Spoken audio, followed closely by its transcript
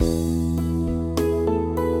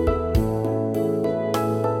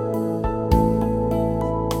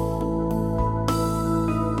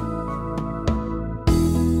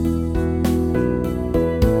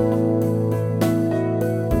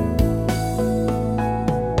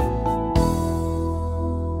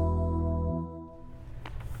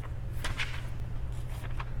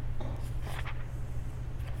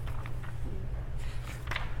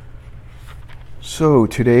So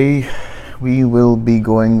today we will be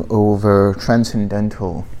going over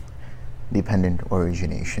transcendental dependent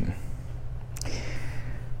origination.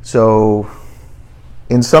 So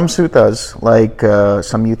in some suttas, like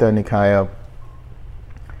Samyutta Nikaya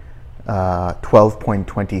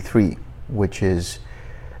 12.23, which is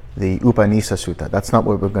the Upanisa Sutta. That's not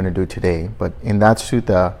what we're going to do today, but in that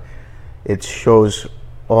sutta, it shows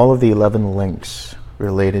all of the 11 links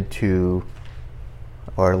related to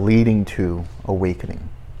or leading to awakening.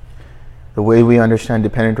 The way we understand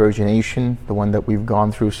dependent origination, the one that we've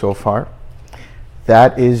gone through so far,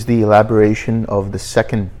 that is the elaboration of the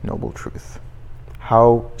second noble truth.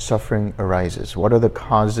 How suffering arises. What are the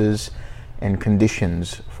causes and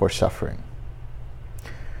conditions for suffering?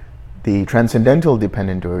 The transcendental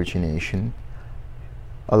dependent origination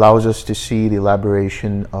allows us to see the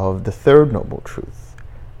elaboration of the third noble truth.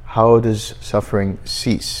 How does suffering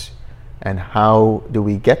cease? And how do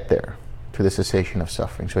we get there to the cessation of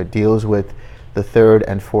suffering? So it deals with the third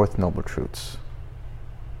and fourth noble truths.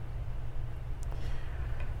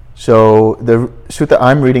 So the sutta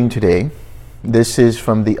I'm reading today, this is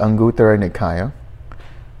from the Anguttara Nikaya,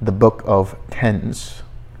 the book of tens,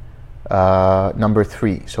 number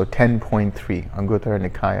 3. So 10.3, Anguttara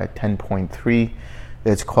Nikaya 10.3.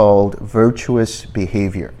 It's called Virtuous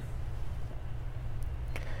Behavior.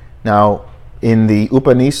 Now, in the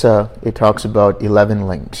Upanisa, it talks about 11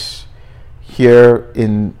 links. Here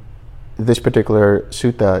in this particular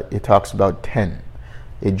sutta, it talks about 10.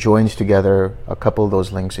 It joins together a couple of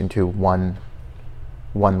those links into one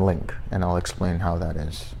link, and I'll explain how that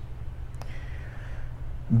is.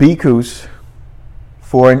 Bhikkhus,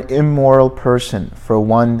 for an immoral person, for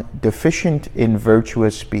one deficient in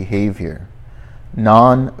virtuous behavior,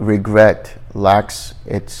 non-regret lacks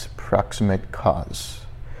its proximate cause.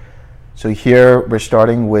 So here we're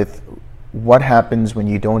starting with what happens when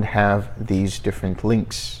you don't have these different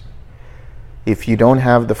links. If you don't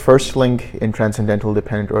have the first link in transcendental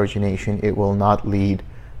dependent origination, it will not lead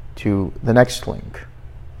to the next link.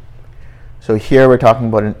 So here we're talking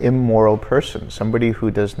about an immoral person, somebody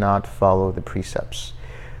who does not follow the precepts.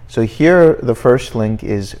 So here the first link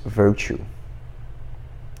is virtue,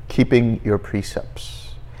 keeping your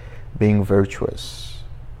precepts, being virtuous.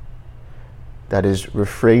 That is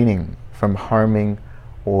refraining from harming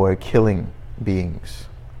or killing beings,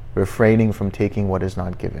 refraining from taking what is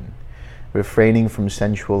not given, refraining from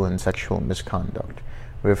sensual and sexual misconduct,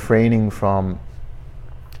 refraining from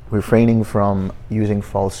using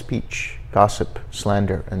false speech, gossip,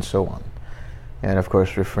 slander, and so on. And of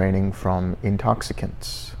course, refraining from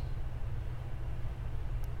intoxicants.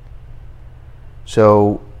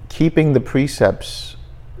 So keeping the precepts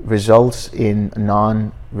results in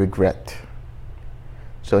non-regret.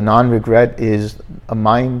 So non-regret is a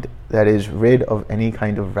mind that is rid of any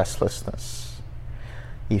kind of restlessness.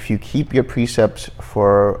 If you keep your precepts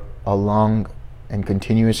for a long and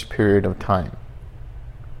continuous period of time,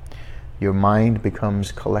 your mind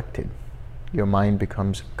becomes collected. Your mind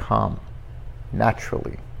becomes calm,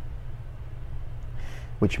 naturally.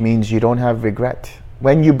 Which means you don't have regret.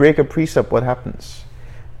 When you break a precept, what happens?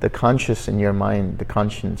 The conscious in your mind, the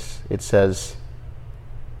conscience, it says,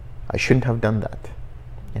 I shouldn't have done that.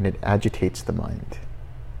 And it agitates the mind.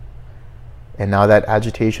 And now that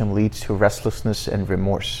agitation leads to restlessness and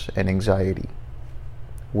remorse and anxiety,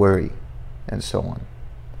 worry, and so on.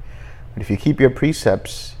 But if you keep your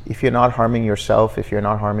precepts, if you're not harming yourself, if you're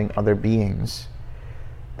not harming other beings,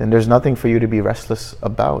 then there's nothing for you to be restless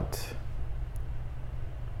about.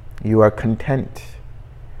 You are content.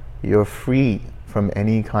 You're free from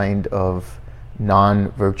any kind of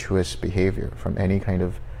non-virtuous behavior, from any kind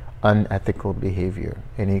of unethical behavior,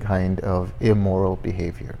 any kind of immoral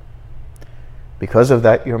behavior. Because of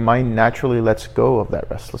that, your mind naturally lets go of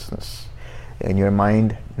that restlessness, and your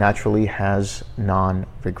mind naturally has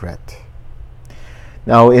non-regret.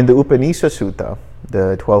 Now, in the Upanisa Sutta,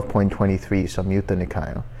 the 12.23 Samyutta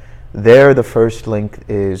Nikaya, there the first link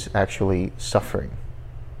is actually suffering,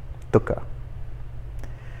 dukkha.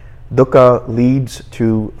 Dukkha leads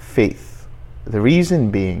to faith. The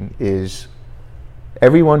reason being is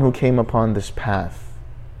everyone who came upon this path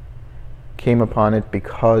came upon it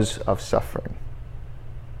because of suffering.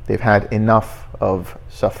 They've had enough of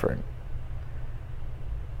suffering.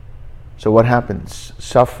 So what happens?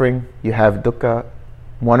 Suffering, you have dukkha,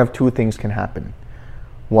 one of two things can happen.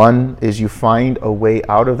 One is you find a way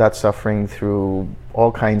out of that suffering through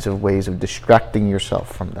all kinds of ways of distracting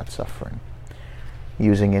yourself from that suffering.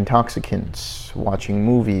 Using intoxicants, watching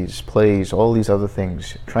movies, plays, all these other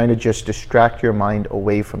things, trying to just distract your mind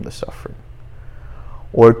away from the suffering.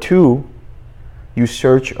 Or two, you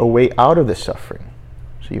search a way out of the suffering.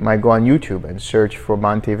 So So you might go on YouTube and search for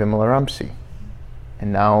Bhante Vimalaramsi,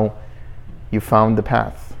 and now you found the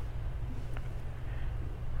path,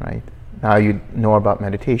 right? Now you know about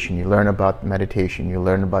meditation, you learn about meditation, you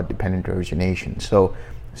learn about dependent origination. So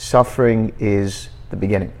suffering is the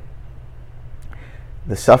beginning.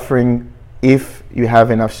 The suffering, if you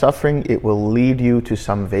have enough suffering, it will lead you to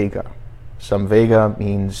samvega. Samvega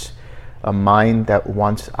means a mind that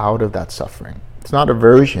wants out of that suffering. It's not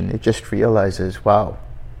aversion, it just realizes, wow,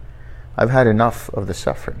 I've had enough of the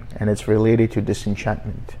suffering, and it's related to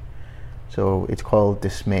disenchantment. So it's called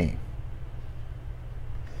dismay.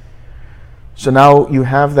 So now you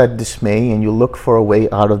have that dismay and you look for a way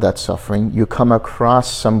out of that suffering. You come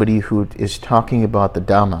across somebody who is talking about the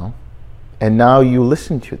Dhamma, and now you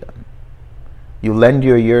listen to them. You lend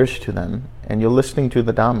your ears to them and you're listening to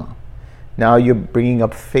the Dhamma. Now you're bringing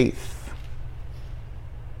up faith.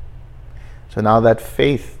 So now that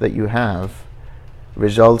faith that you have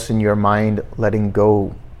results in your mind letting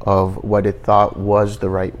go of what it thought was the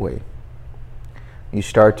right way. You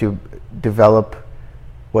start to develop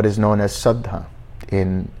what is known as saddha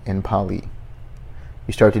in Pali.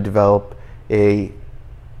 You start to develop a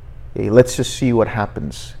let's just see what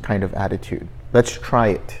happens kind of attitude. Let's try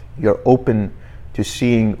it. You're open to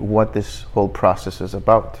seeing what this whole process is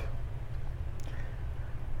about.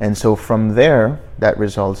 And so from there, that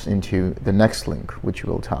results into the next link, which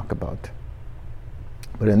we'll talk about.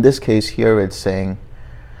 But in this case here, it's saying,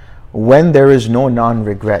 when there is no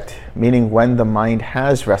non-regret, meaning when the mind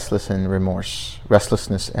has restlessness and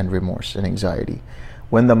remorse and anxiety,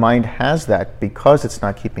 when the mind has that because it's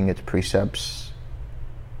not keeping its precepts,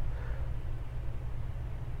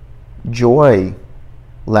 joy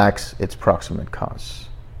lacks its proximate cause.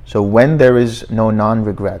 So when there is no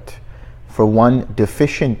non-regret, for one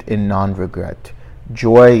deficient in non-regret,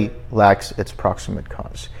 joy lacks its proximate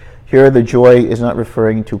cause. Here the joy is not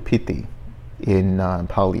referring to piti in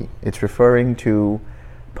Pali. It's referring to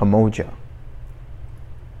pamoja.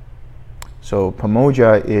 So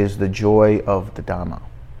pamoja is the joy of the Dhamma.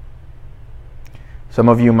 Some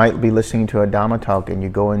of you might be listening to a Dhamma talk and you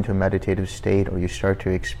go into a meditative state, or you start to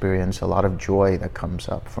experience a lot of joy that comes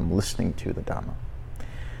up from listening to the Dhamma.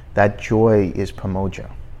 That joy is pamoja.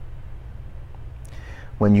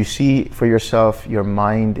 When you see for yourself your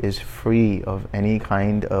mind is free of any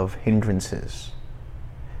kind of hindrances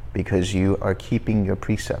because you are keeping your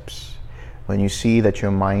precepts, when you see that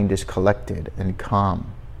your mind is collected and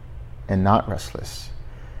calm and not restless,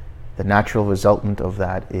 the natural resultant of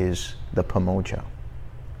that is the pamoja,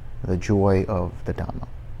 the joy of the Dhamma.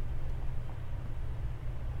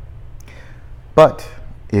 But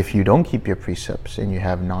if you don't keep your precepts and you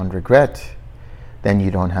have non-regret, then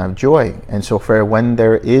you don't have joy. And so for when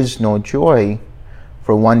there is no joy,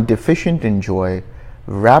 for one deficient in joy,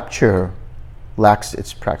 rapture lacks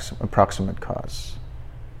its approximate cause.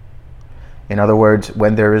 In other words,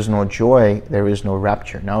 when there is no joy, there is no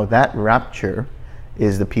rapture. Now that rapture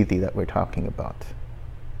is the piti that we're talking about.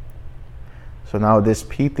 So now this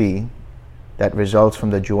piti that results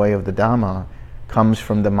from the joy of the Dhamma comes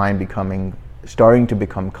from the mind starting to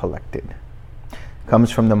become collected.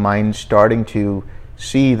 Comes from the mind starting to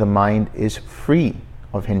see the mind is free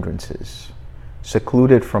of hindrances,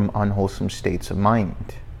 secluded from unwholesome states of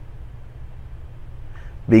mind.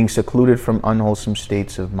 Being secluded from unwholesome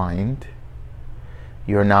states of mind,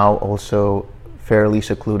 you're now also fairly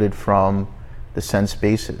secluded from the sense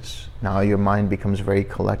bases. Now your mind becomes very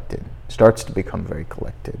collected, starts to become very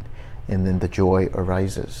collected, and then the joy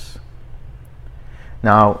arises.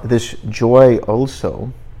 Now this joy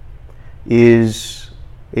also is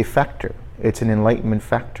a factor. It's an enlightenment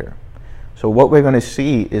factor. So what we're going to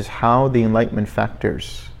see is how the enlightenment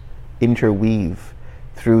factors interweave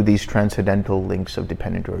through these transcendental links of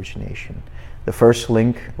dependent origination. The first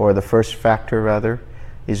link, or the first factor rather,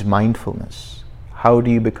 is mindfulness. How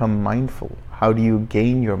do you become mindful? How do you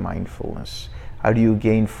gain your mindfulness? How do you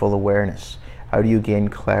gain full awareness? How do you gain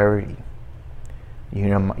clarity?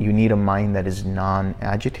 You need a mind that is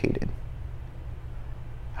non-agitated.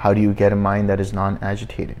 How do you get a mind that is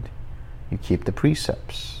non-agitated? You keep the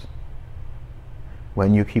precepts.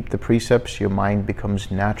 When you keep the precepts, your mind becomes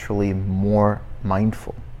naturally more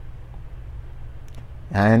mindful.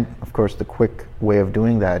 And of course, the quick way of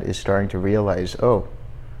doing that is starting to realize, oh,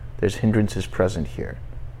 there's hindrances present here.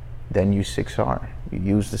 Then you 6R. You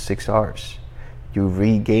use the 6 R's. You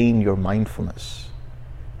regain your mindfulness.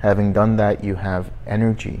 Having done that, you have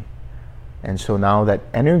energy. And so now that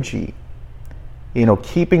energy,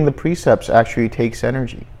 keeping the precepts actually takes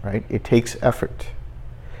energy, right? It takes effort.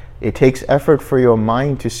 It takes effort for your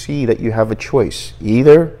mind to see that you have a choice,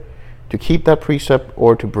 either to keep that precept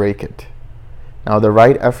or to break it. Now, the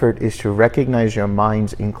right effort is to recognize your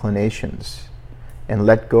mind's inclinations and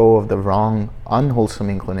let go of the wrong, unwholesome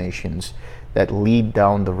inclinations that lead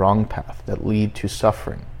down the wrong path, that lead to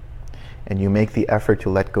suffering. And you make the effort to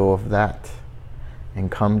let go of that and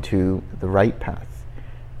come to the right path,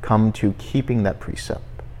 come to keeping that precept,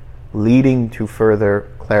 leading to further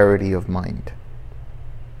clarity of mind,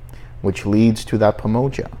 which leads to that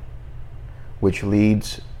pamoja, which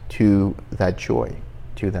leads to that joy,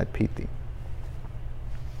 to that piti.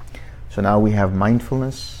 So now we have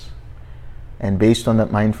mindfulness, and based on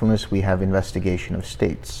that mindfulness, we have investigation of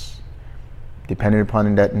states. Dependent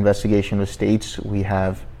upon that investigation of states, we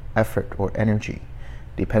have effort or energy.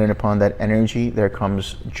 Dependent upon that energy, there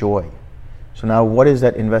comes joy. So now what is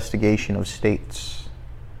that investigation of states?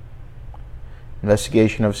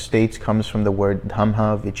 Investigation of states comes from the word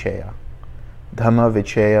Dhamma Vichaya. Dhamma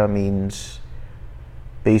Vichaya means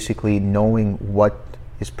basically knowing what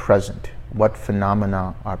is present, what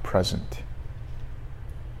phenomena are present.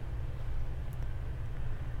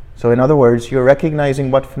 So in other words, you're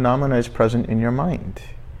recognizing what phenomena is present in your mind.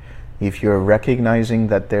 If you're recognizing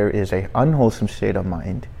that there is an unwholesome state of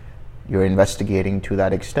mind, you're investigating to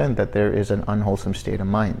that extent that there is an unwholesome state of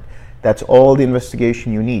mind. That's all the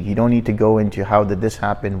investigation you need. You don't need to go into how did this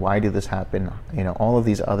happen, why did this happen, all of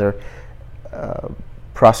these other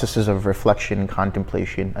processes of reflection,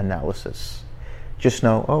 contemplation, analysis. Just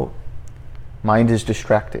know, mind is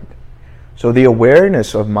distracted. So the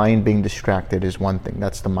awareness of mind being distracted is one thing,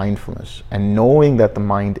 that's the mindfulness. And knowing that the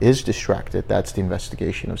mind is distracted, that's the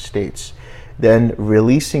investigation of states. Then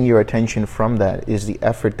releasing your attention from that is the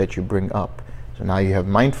effort that you bring up. So now you have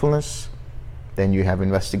mindfulness, then you have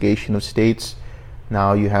investigation of states,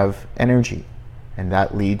 now you have energy, and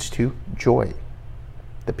that leads to joy,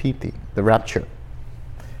 the piti, the rapture.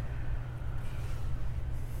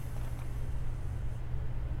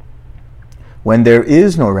 When there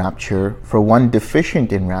is no rapture, for one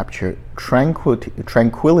deficient in rapture,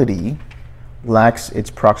 tranquility lacks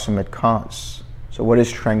its proximate cause. So what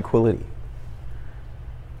is tranquility?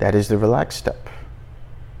 That is the relaxed step.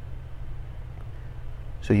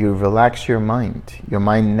 So you relax your mind. Your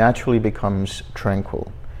mind naturally becomes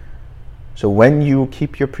tranquil. So when you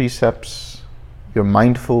keep your precepts, you're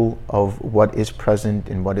mindful of what is present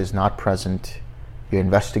and what is not present. You're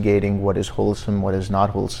investigating what is wholesome, what is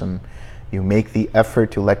not wholesome. You make the effort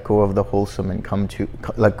to let go of the wholesome and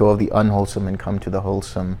let go of the unwholesome and come to the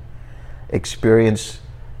wholesome. Experience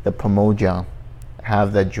the pamoja,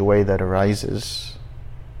 have that joy that arises,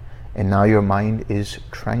 and now your mind is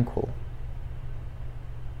tranquil.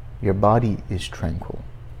 Your body is tranquil.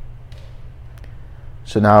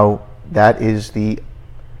 So now that is the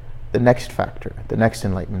next factor, the next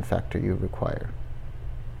enlightenment factor you require,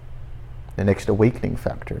 the next awakening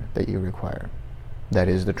factor that you require. That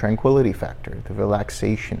is the tranquility factor, the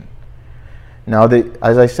relaxation. Now,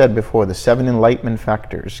 as I said before, the 7 enlightenment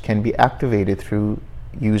factors can be activated through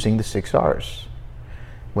using the 6 R's.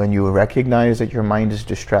 When you recognize that your mind is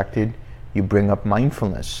distracted, you bring up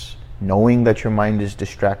mindfulness. Knowing that your mind is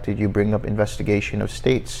distracted, you bring up investigation of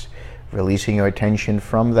states. Releasing your attention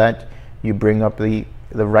from that, you bring up the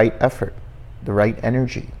right effort, the right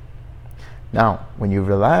energy. Now, when you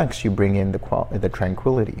relax, you bring in the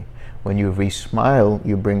tranquility. When you re-smile,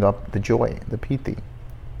 you bring up the joy, the piti.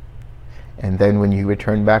 And then when you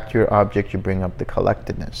return back to your object, you bring up the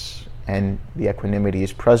collectedness. And the equanimity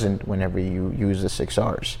is present whenever you use the 6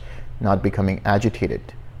 R's, not becoming agitated,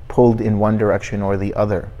 pulled in one direction or the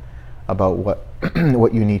other about what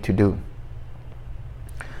you need to do.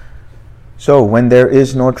 So when there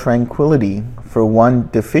is no tranquility, for one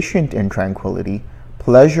deficient in tranquility,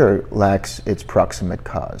 pleasure lacks its proximate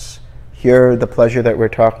cause. Here, the pleasure that we're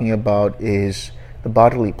talking about is the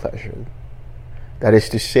bodily pleasure. That is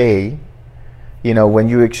to say, when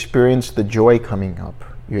you experience the joy coming up,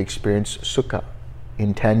 you experience sukha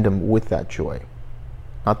in tandem with that joy.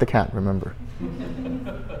 Not the cat, remember.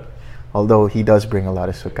 Although he does bring a lot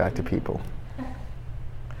of sukha to people.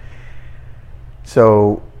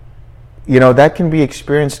 So, that can be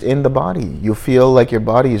experienced in the body. You feel like your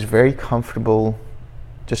body is very comfortable,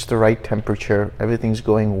 just the right temperature, everything's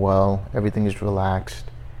going well, everything is relaxed,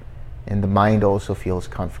 and the mind also feels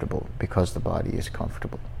comfortable because the body is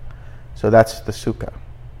comfortable. So that's the sukha,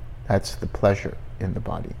 that's the pleasure in the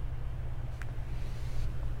body.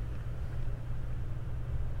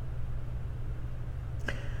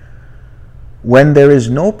 When there is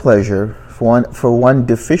no pleasure, for one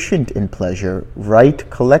deficient in pleasure, right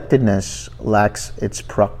collectedness lacks its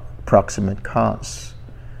proximate cause.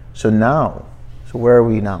 So where are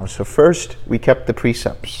we now? So first, we kept the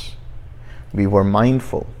precepts. We were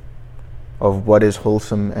mindful. of what is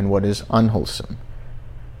wholesome and what is unwholesome.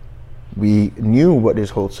 We knew what is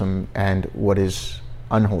wholesome and what is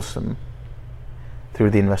unwholesome through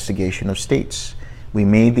the investigation of states. We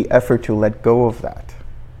made the effort to let go of that.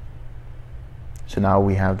 So now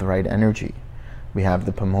we have the right energy. We have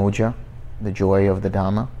the pamoja, the joy of the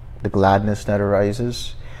Dhamma, the gladness that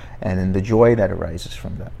arises, and then the joy that arises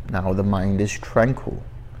from that. Now the mind is tranquil.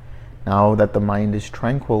 Now that the mind is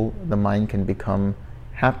tranquil, the mind can become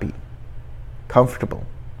happy, comfortable.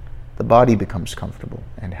 The body becomes comfortable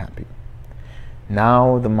and happy.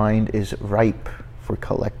 Now the mind is ripe for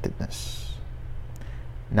collectedness.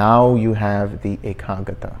 Now you have the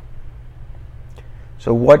ekagata.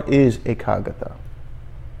 So what is ekagata?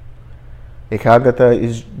 Ekagata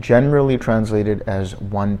is generally translated as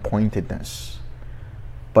one-pointedness,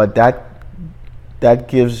 but that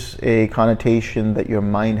gives a connotation that your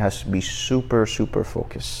mind has to be super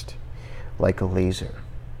focused, like a laser.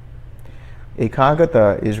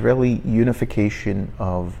 Ekagata is really unification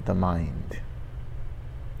of the mind.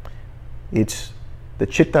 It's the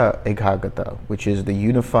chitta ekagata, which is the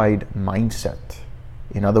unified mindset.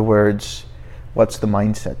 In other words, what's the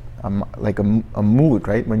mindset? Like a mood,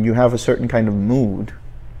 right? When you have a certain kind of mood,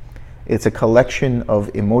 it's a collection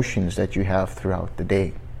of emotions that you have throughout the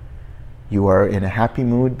day. You are in a happy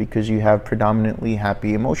mood because you have predominantly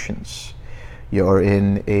happy emotions. You're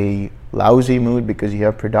in a lousy mood because you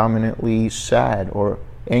have predominantly sad or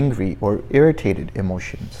angry or irritated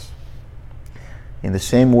emotions. In the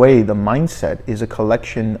same way, the mindset is a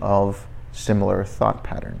collection of similar thought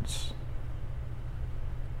patterns.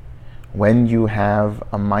 When you have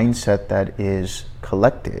a mindset that is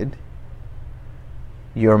collected,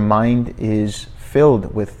 your mind is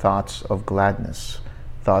filled with thoughts of gladness,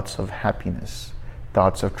 thoughts of happiness,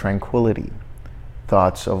 thoughts of tranquility,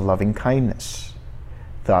 thoughts of loving kindness,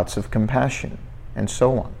 thoughts of compassion, and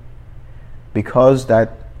so on. Because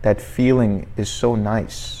that feeling is so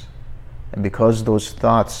nice, and because those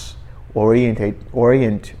thoughts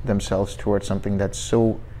orient themselves towards something that's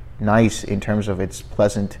so nice in terms of its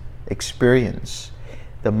pleasant experience,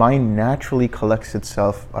 the mind naturally collects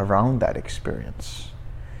itself around that experience.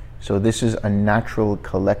 So this is a natural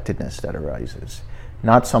collectedness that arises,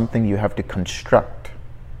 not something you have to construct.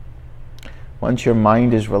 Once your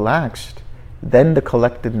mind is relaxed, then the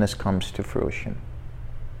collectedness comes to fruition.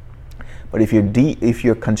 But if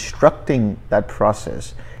you're constructing that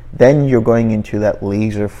process, then you're going into that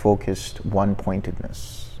laser-focused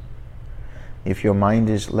one-pointedness. If your mind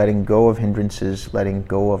is letting go of hindrances, letting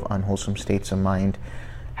go of unwholesome states of mind,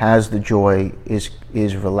 has the joy, is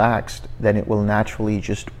relaxed, then it will naturally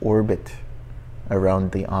just orbit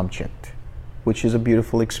around the object, which is a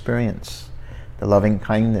beautiful experience. The loving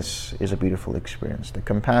kindness is a beautiful experience. The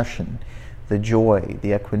compassion, the joy,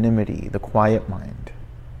 the equanimity, the quiet mind.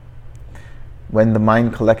 When the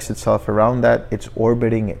mind collects itself around that, it's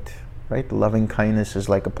orbiting it, right? The loving kindness is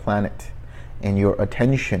like a planet, and your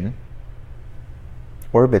attention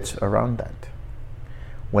orbits around that.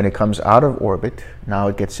 When it comes out of orbit, now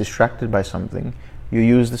it gets distracted by something, you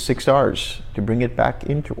use the 6 R's to bring it back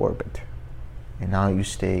into orbit. And now you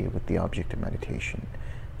stay with the object of meditation.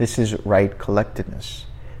 This is right collectedness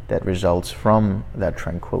that results from that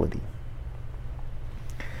tranquility.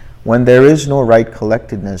 When there is no right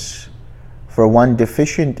collectedness, for one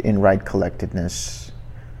deficient in right collectedness,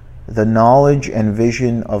 the knowledge and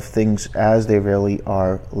vision of things as they really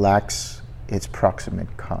are lacks its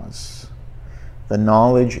proximate cause. The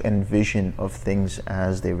knowledge and vision of things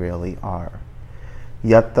as they really are.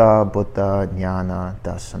 Yatta Buddha Jnana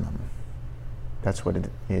Dasanam. That's what it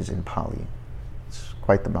is in Pali. It's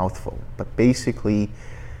quite the mouthful, but basically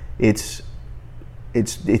it's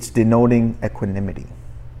denoting equanimity.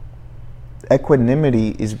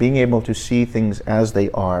 Equanimity is being able to see things as they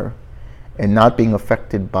are and not being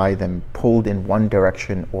affected by them, pulled in one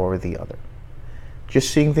direction or the other. Just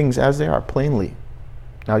seeing things as they are, plainly,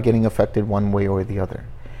 not getting affected one way or the other.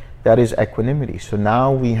 That is equanimity. So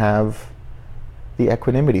now we have the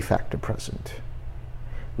equanimity factor present.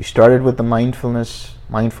 We started with the mindfulness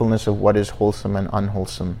of what is wholesome and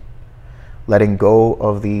unwholesome, letting go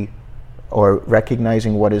of or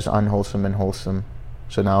recognizing what is unwholesome and wholesome.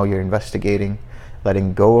 So now you're investigating,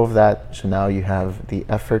 letting go of that. So now you have the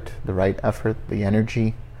effort, the right effort, the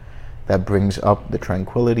energy that brings up the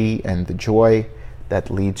tranquility and the joy that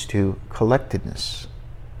leads to collectedness.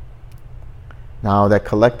 Now that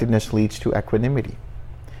collectedness leads to equanimity.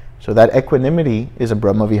 So that equanimity is a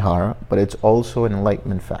Brahmavihara, but it's also an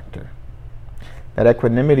enlightenment factor. That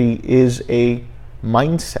equanimity is a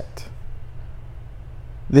mindset.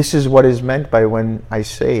 This is what is meant by when I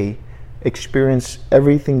say experience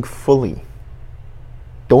everything fully.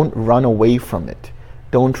 Don't run away from it.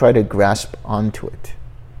 Don't try to grasp onto it.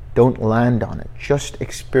 Don't land on it. Just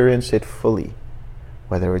experience it fully,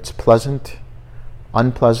 whether it's pleasant,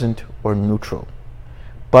 unpleasant, or neutral,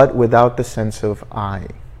 but without the sense of I.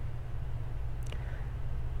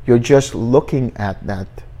 You're just looking at that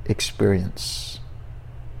experience.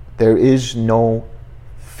 There is no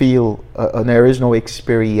there is no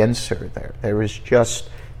experiencer there. There is just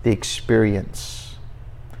the experience.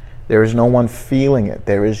 There is no one feeling it.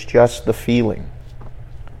 There is just the feeling.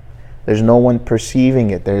 There's no one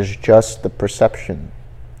perceiving it. There's just the perception.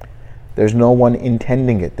 There's no one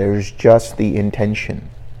intending it. There's just the intention.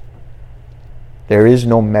 There is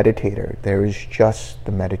no meditator. There is just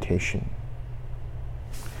the meditation.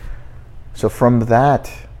 So from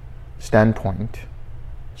that standpoint,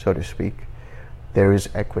 so to speak, there is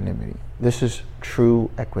equanimity. This is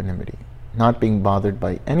true equanimity. Not being bothered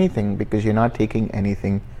by anything because you're not taking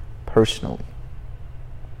anything personally.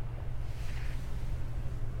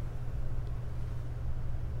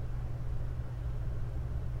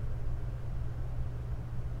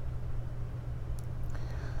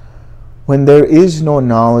 When there is no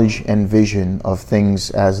knowledge and vision of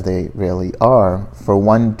things as they really are, for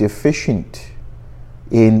one deficient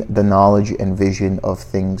in the knowledge and vision of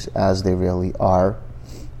things as they really are,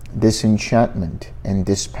 disenchantment and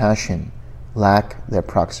dispassion lack their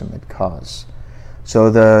proximate cause. So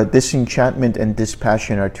the disenchantment and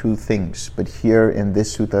dispassion are two things, but here in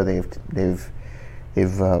this sutta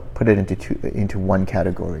they've put it into one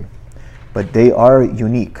category, but they are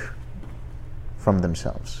unique from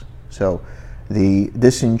themselves. So the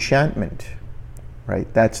disenchantment,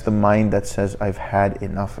 right? That's the mind that says, I've had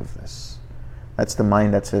enough of this. That's the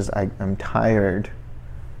mind that says, I'm tired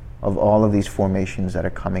of all of these formations that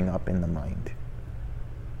are coming up in the mind.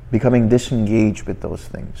 Becoming disengaged with those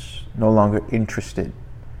things, no longer interested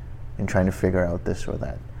in trying to figure out this or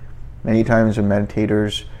that. Many times when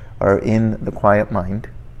meditators are in the quiet mind,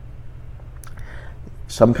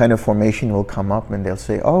 some kind of formation will come up and they'll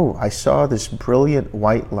say, oh, I saw this brilliant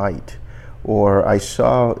white light, or I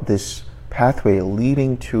saw this pathway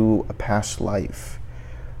leading to a past life,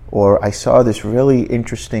 or I saw this really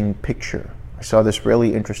interesting picture, I saw this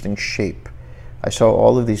really interesting shape, I saw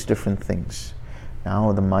all of these different things.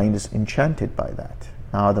 Now the mind is enchanted by that.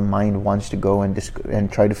 Now the mind wants to go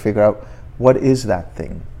and try to figure out what is that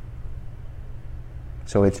thing.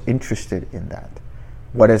 So it's interested in that.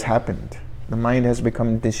 What has happened? The mind has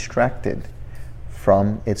become distracted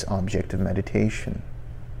from its object of meditation.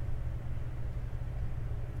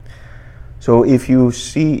 So if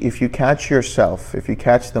you catch yourself, if you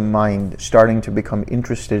catch the mind starting to become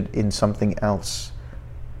interested in something else,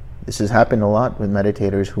 this has happened a lot with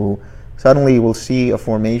meditators who suddenly will see a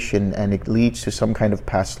formation and it leads to some kind of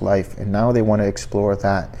past life, and now they want to explore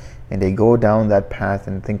that, and they go down that path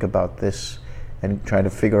and think about this and try to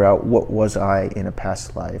figure out, what was I in a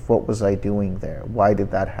past life? What was I doing there? Why did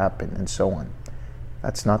that happen? And so on.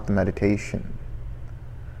 That's not the meditation.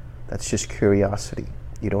 That's just curiosity.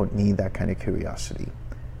 You don't need that kind of curiosity.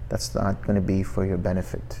 That's not going to be for your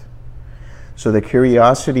benefit. So the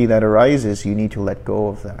curiosity that arises, you need to let go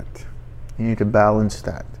of that. You need to balance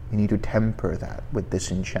that. You need to temper that with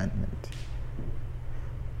disenchantment.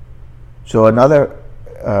 So another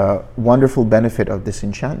wonderful benefit of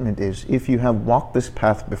disenchantment is, if you have walked this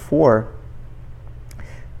path before,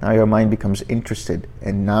 now your mind becomes interested,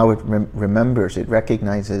 and now it remembers, it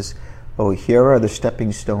recognizes, oh, here are the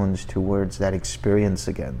stepping stones towards that experience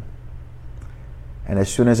again. And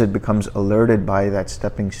as soon as it becomes alerted by that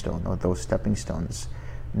stepping stone, or those stepping stones,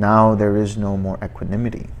 now there is no more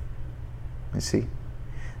equanimity. You see?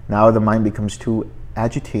 Now the mind becomes too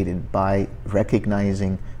agitated by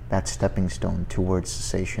recognizing that stepping stone towards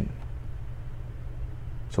cessation.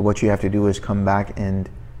 So what you have to do is come back and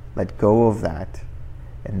let go of that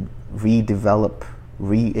and redevelop,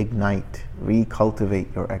 reignite,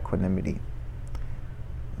 recultivate your equanimity.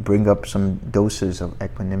 Bring up some doses of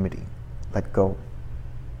equanimity. Let go.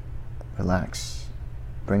 Relax.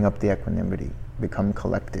 Bring up the equanimity. Become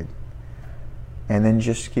collected. And then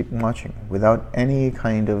just keep watching without any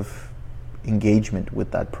kind of engagement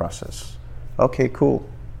with that process. Okay, cool.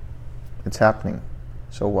 It's happening.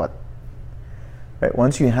 So what? Right?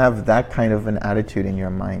 Once you have that kind of an attitude in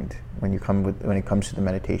your mind when it comes to the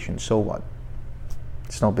meditation, so what?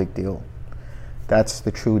 It's no big deal. That's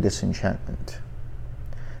the true disenchantment.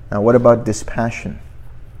 Now, what about dispassion?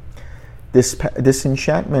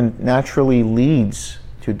 Disenchantment naturally leads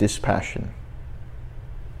to dispassion.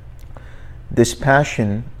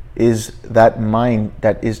 Dispassion is that mind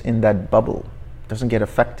that is in that bubble. It doesn't get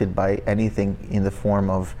affected by anything in the form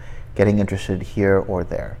of getting interested here or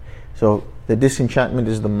there. So The disenchantment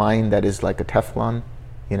is the mind that is like a Teflon,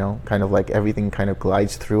 kind of like everything kind of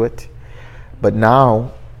glides through it. But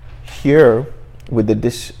now, here, with the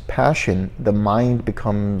dispassion, the mind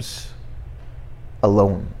becomes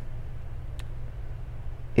alone.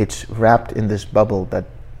 It's wrapped in this bubble that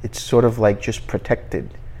it's sort of like just protected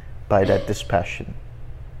by that dispassion.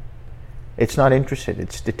 It's not interested,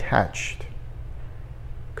 it's detached,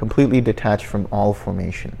 completely detached from all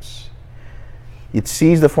formations. It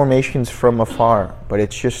sees the formations from afar, but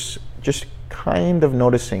it's just kind of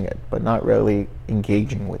noticing it, but not really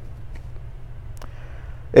engaging with it.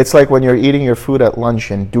 It's like when you're eating your food at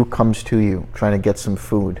lunch and Duke comes to you trying to get some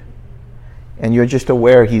food. And you're just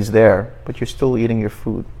aware he's there, but you're still eating your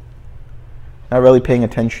food. Not really paying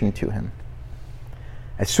attention to him.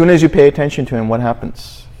 As soon as you pay attention to him, what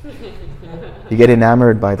happens? You get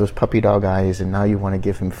enamored by those puppy dog eyes, and now you want to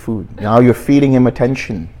give him food. Now you're feeding him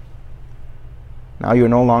attention. Now you're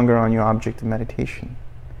no longer on your object of meditation.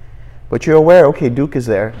 But you're aware, okay, Duke is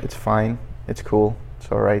there. It's fine. It's cool.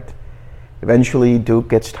 It's all right. Eventually, Duke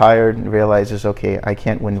gets tired and realizes, okay, I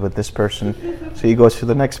can't win with this person. So he goes to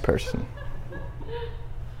the next person.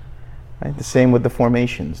 Right? The same with the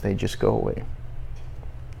formations; they just go away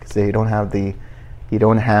because you don't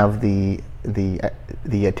have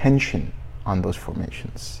the attention on those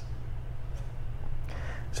formations.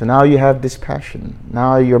 So now you have dispassion.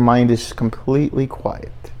 Now your mind is completely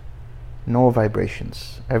quiet, no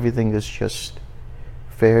vibrations. Everything is just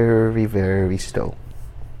very, very still.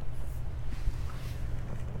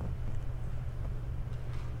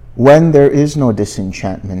 When there is no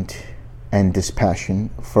disenchantment and dispassion,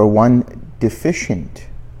 for one deficient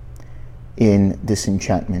in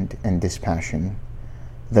disenchantment and dispassion,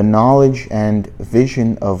 the knowledge and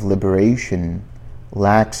vision of liberation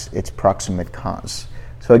lacks its proximate cause.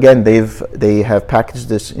 So again, they have packaged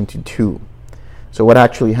this into two. So what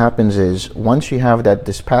actually happens is, once you have that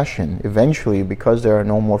dispassion, eventually, because there are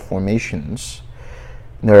no more formations,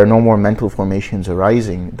 there are no more mental formations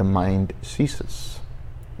arising, the mind ceases.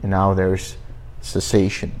 And now there's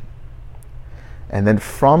cessation. And then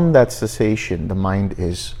from that cessation, the mind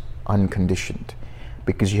is unconditioned,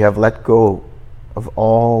 because you have let go of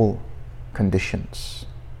all conditions.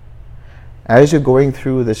 As you're going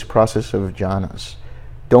through this process of jhanas,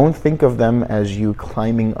 don't think of them as you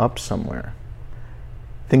climbing up somewhere.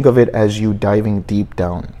 Think of it as you diving deep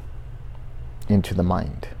down into the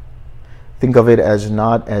mind. Think of it as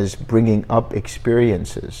not as bringing up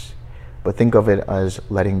experiences, but think of it as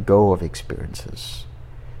letting go of experiences.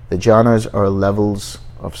 The jhanas are levels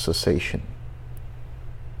of cessation.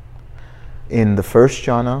 In the first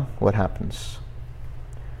jhana, what happens?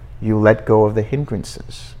 You let go of the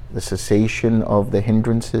hindrances. The cessation of the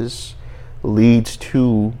hindrances leads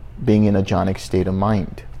to being in a jhanic state of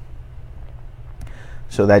mind.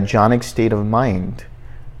 So that jhanic state of mind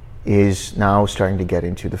is now starting to get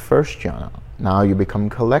into the first jhana. Now you become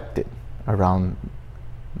collected around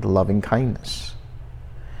the loving kindness.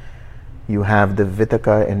 You have the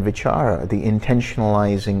vitaka and vichara, the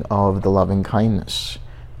intentionalizing of the loving kindness.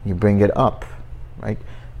 You bring it up, right?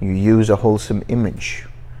 You use a wholesome image.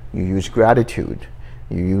 You use gratitude.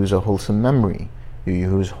 You use a wholesome memory. You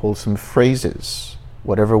use wholesome phrases,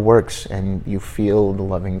 whatever works, and you feel the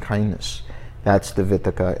loving kindness. That's the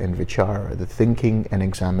vitaka and vichara, the thinking and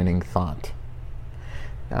examining thought.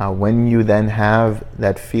 Now, when you then have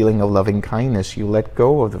that feeling of loving kindness, you let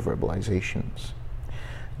go of the verbalizations.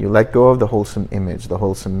 You let go of the wholesome image, the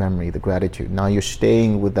wholesome memory, the gratitude. Now you're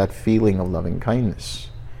staying with that feeling of loving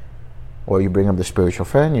kindness. Or you bring up the spiritual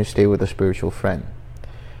friend, you stay with the spiritual friend.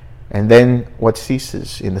 And then what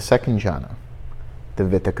ceases in the second jhana? The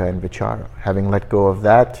vitaka and vichara. Having let go of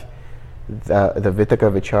that, the vitaka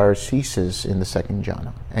vichara ceases in the second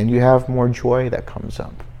jhana. And you have more joy that comes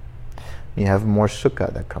up. You have more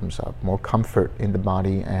sukha that comes up, more comfort in the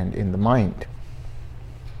body and in the mind.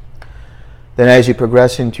 Then as you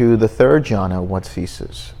progress into the third jhana, what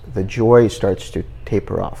ceases? The joy starts to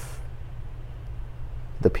taper off.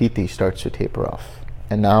 The piti starts to taper off.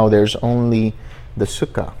 And now there's only the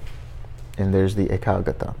sukha, and there's the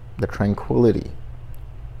ekagata, the tranquility,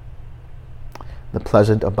 the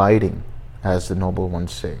pleasant abiding, as the noble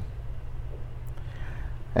ones say.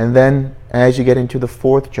 And then as you get into the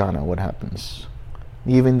fourth jhana, what happens?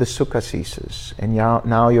 Even the sukha ceases, and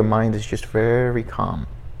now your mind is just very calm,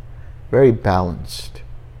 very balanced,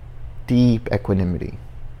 deep equanimity.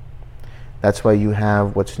 That's why you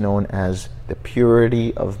have what's known as the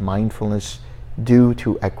purity of mindfulness due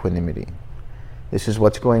to equanimity. This is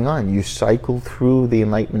what's going on. You cycle through the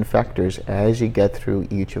enlightenment factors as you get through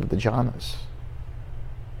each of the jhanas.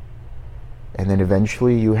 And then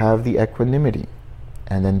eventually you have the equanimity.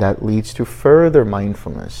 And then that leads to further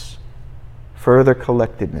mindfulness, further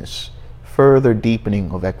collectedness, further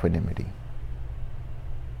deepening of equanimity.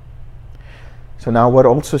 So now what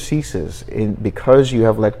also ceases, because you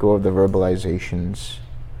have let go of the verbalizations,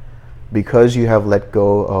 because you have let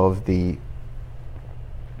go of the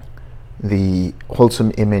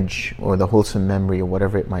wholesome image or the wholesome memory or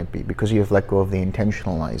whatever it might be, because you have let go of the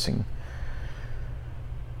intentionalizing,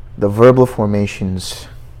 the verbal formations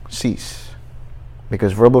cease.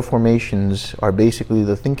 Because verbal formations are basically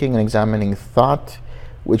the thinking and examining thought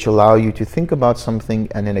which allow you to think about something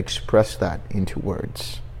and then express that into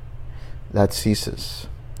words. That ceases.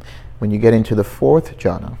 When you get into the fourth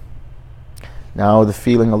jhana, now the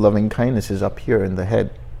feeling of loving kindness is up here in the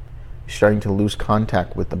head. You're starting to lose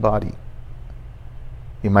contact with the body.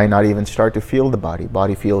 You might not even start to feel the body.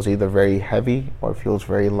 Body feels either very heavy or feels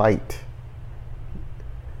very light.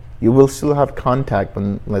 You will still have contact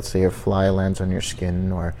when, let's say, a fly lands on your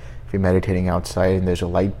skin, or if you're meditating outside and there's a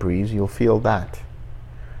light breeze, you'll feel that.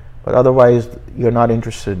 But otherwise, you're not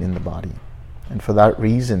interested in the body. And for that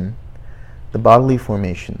reason, the bodily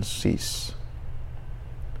formations cease.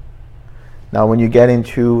 Now, when you get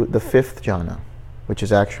into the fifth jhana, which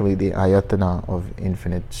is actually the ayatana of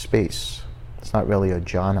infinite space, it's not really a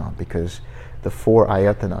jhana, because the four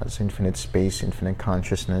ayatanas, infinite space, infinite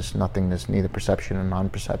consciousness, nothingness, neither perception and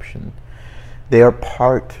non-perception, they are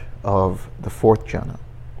part of the fourth jhana.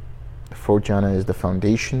 The fourth jhana is the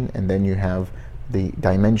foundation, and then you have the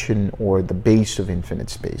dimension or the base of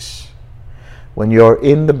infinite space. When you're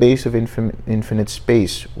in the base of infinite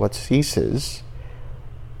space, what ceases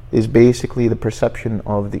is basically the perception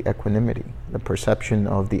of the equanimity, the perception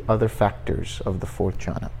of the other factors of the fourth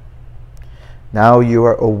jhana. Now you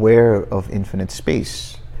are aware of infinite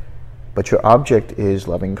space, but your object is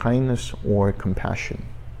loving kindness or compassion.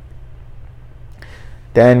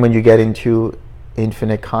 Then when you get into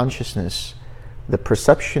infinite consciousness, the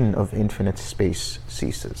perception of infinite space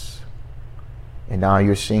ceases. And now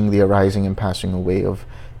you're seeing the arising and passing away of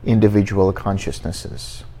individual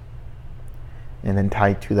consciousnesses. And then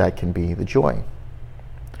tied to that can be the joy.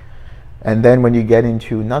 And then when you get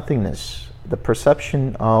into nothingness, the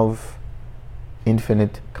perception of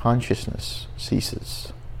infinite consciousness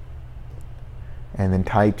ceases. And then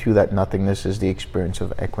tied to that nothingness is the experience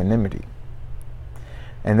of equanimity.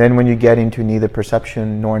 And then when you get into neither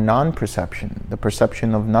perception nor non-perception, the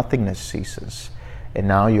perception of nothingness ceases. And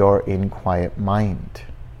now you're in quiet mind.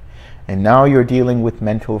 And now you're dealing with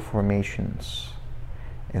mental formations.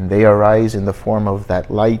 And they arise in the form of that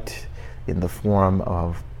light, in the form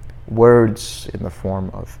of words, in the form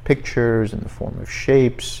of pictures, in the form of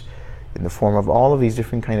shapes, in the form of all of these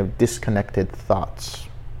different kind of disconnected thoughts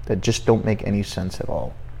that just don't make any sense at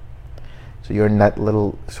all. So you're in that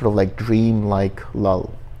little sort of like dream-like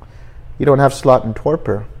lull. You don't have sloth and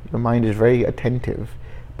torpor. Your mind is very attentive,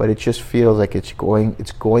 but it just feels like it's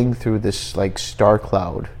going through this like star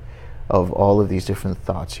cloud of all of these different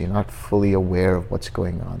thoughts. You're not fully aware of what's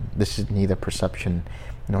going on. This is neither perception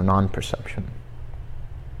nor non-perception.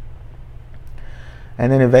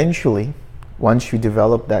 And then eventually, once you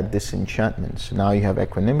develop that disenchantment, so now you have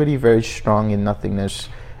equanimity very strong in nothingness,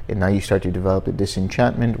 and now you start to develop the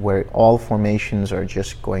disenchantment where all formations are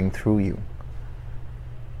just going through you,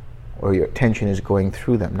 or your attention is going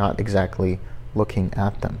through them, not exactly looking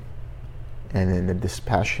at them. And then the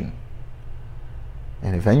dispassion.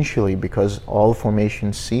 And eventually, because all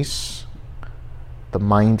formations cease, the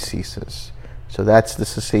mind ceases. So that's the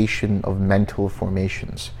cessation of mental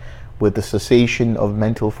formations. With the cessation of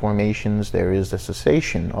mental formations, there is the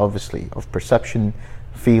cessation, obviously, of perception,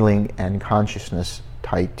 feeling, and consciousness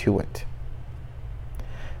tied to it.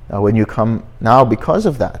 Now because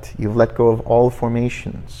of that, you've let go of all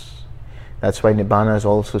formations. That's why Nibbana is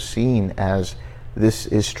also seen as this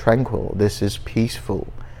is tranquil, this is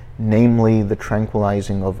peaceful, namely the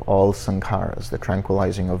tranquilizing of all sankharas, the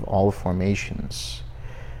tranquilizing of all formations,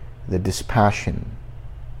 the dispassion,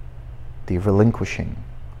 the relinquishing,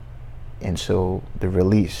 and so the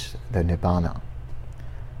release, the Nibbana.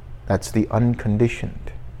 That's the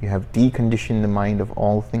unconditioned. You have deconditioned the mind of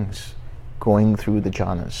all things, going through the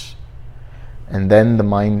jhanas. And then the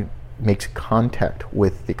mind makes contact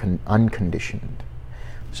with the unconditioned.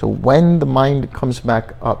 So when the mind comes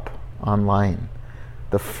back up online,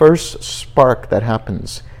 the first spark that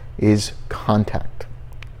happens is contact,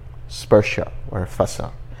 sparsha or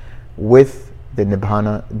phasa, with the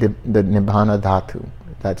Nibbana, the Nibbana dhatu.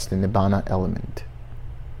 That's the Nibbana element.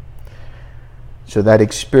 So that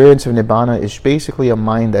experience of Nibbana is basically a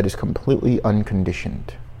mind that is completely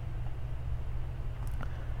unconditioned.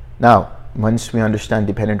 Now, once we understand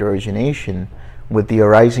dependent origination, With the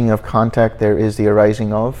arising of contact, there is the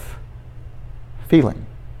arising of feeling,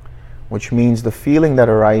 which means the feeling that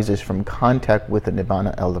arises from contact with the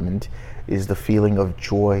Nibbana element is the feeling of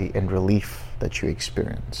joy and relief that you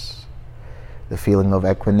experience, the feeling of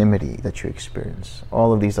equanimity that you experience,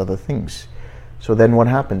 all of these other things. So then what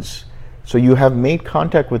happens? So you have made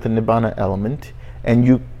contact with the Nibbana element,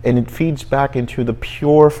 and it feeds back into the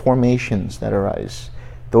pure formations that arise.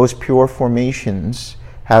 Those pure formations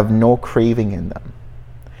have no craving in them.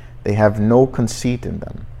 They have no conceit in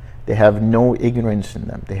them. They have no ignorance in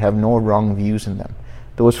them. They have no wrong views in them.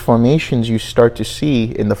 Those formations you start to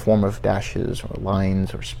see in the form of dashes or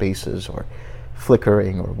lines or spaces or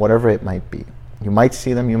flickering or whatever it might be. You might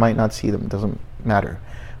see them, you might not see them, it doesn't matter.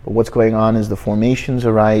 But what's going on is the formations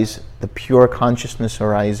arise, the pure consciousness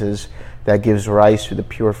arises that gives rise to the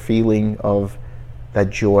pure feeling of that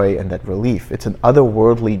joy and that relief. It's an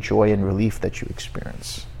otherworldly joy and relief that you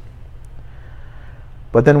experience.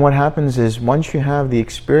 But then what happens is once you have the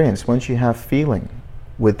experience, once you have feeling,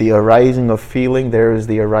 with the arising of feeling, there is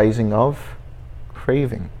the arising of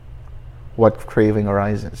craving. What craving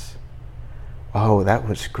arises? Oh, that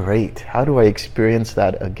was great. How do I experience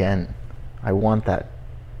that again? I want that.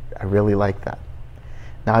 I really like that.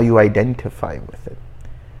 Now you identify with it.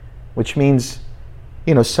 Which means,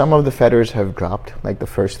 some of the fetters have dropped, like the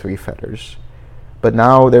first 3 fetters. But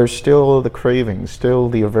now there's still the craving, still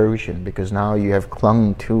the aversion, because now you have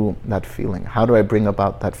clung to that feeling. How do I bring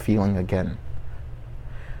about that feeling again?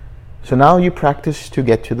 So now you practice to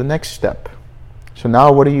get to the next step. So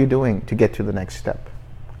now what are you doing to get to the next step?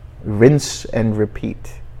 Rinse and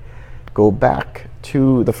repeat. Go back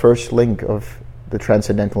to the first link of the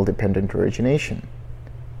transcendental dependent origination.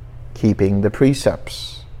 Keeping the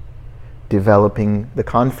precepts. Developing the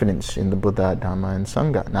confidence in the Buddha, Dhamma, and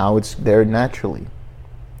Sangha. Now it's there naturally.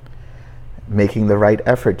 Making the right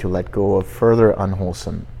effort to let go of further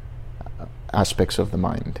unwholesome aspects of the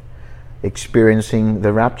mind. Experiencing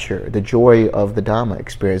the rapture, the joy of the Dhamma,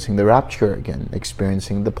 experiencing the rapture again,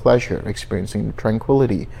 experiencing the pleasure, experiencing the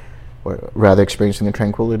tranquility, or rather experiencing the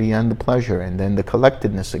tranquility and the pleasure, and then the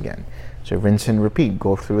collectedness again. So rinse and repeat,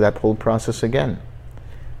 go through that whole process again.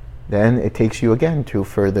 Then it takes you again to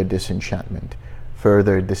further disenchantment,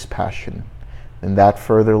 further dispassion, and that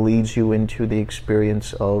further leads you into the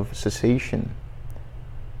experience of cessation.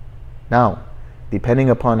 Now, depending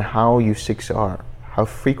upon how you 6 are, how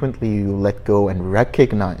frequently you let go and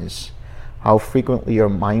recognize how frequently your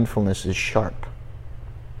mindfulness is sharp,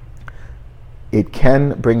 it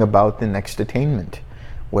can bring about the next attainment,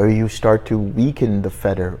 where you start to weaken the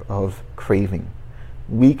fetter of craving,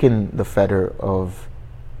 weaken the fetter of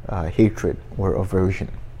hatred or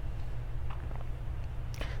aversion.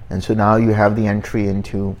 And so now you have the entry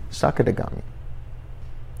into Sakadagami.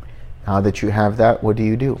 Now that you have that, what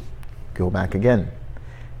do? Go back again.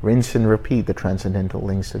 Rinse and repeat the transcendental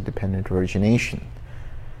links of dependent origination.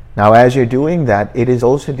 Now as you're doing that, it is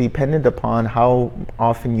also dependent upon how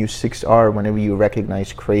often you 6 are whenever you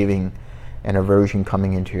recognize craving and aversion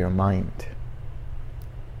coming into your mind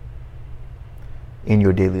in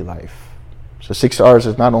your daily life. So 6 R's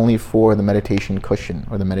is not only for the meditation cushion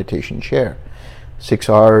or the meditation chair. 6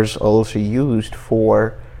 R's also used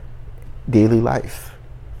for daily life.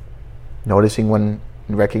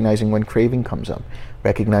 Recognizing when craving comes up,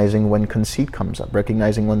 recognizing when conceit comes up,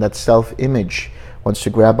 recognizing when that self-image wants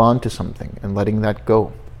to grab onto something and letting that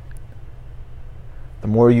go. The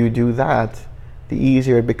more you do that, the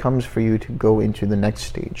easier it becomes for you to go into the next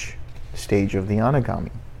stage, the stage of the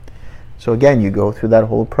Anagami. So again, you go through that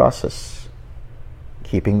whole process,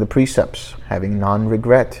 keeping the precepts, having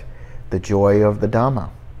non-regret, the joy of the Dhamma,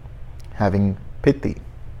 having piti.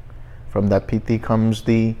 From that piti comes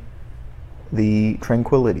the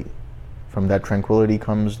tranquility. From that tranquility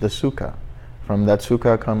comes the sukha. From that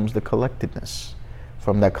sukha comes the collectedness.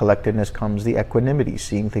 From that collectedness comes the equanimity,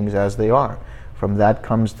 seeing things as they are. From that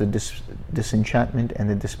comes the disenchantment and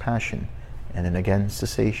the dispassion. And then again,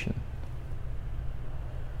 cessation.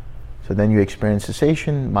 So then you experience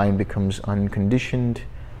cessation, mind becomes unconditioned,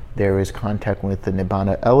 there is contact with the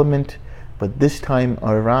Nibbana element, but this time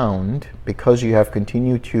around, because you have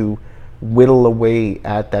continued to whittle away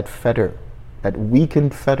at that fetter, that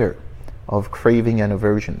weakened fetter of craving and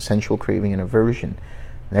aversion, sensual craving and aversion,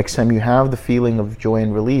 next time you have the feeling of joy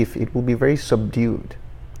and relief, it will be very subdued.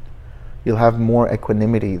 You'll have more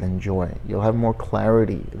equanimity than joy. You'll have more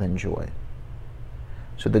clarity than joy.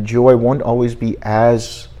 So the joy won't always be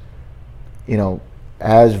as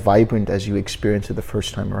vibrant as you experience it the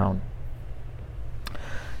first time around.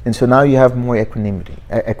 And so now you have more equanimity.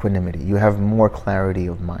 You have more clarity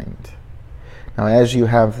of mind. Now as you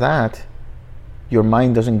have that, your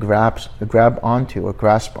mind doesn't grasp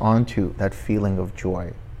onto that feeling of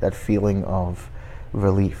joy, that feeling of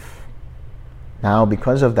relief. Now,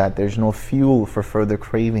 because of that, there's no fuel for further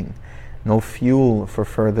craving, no fuel for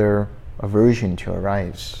further aversion to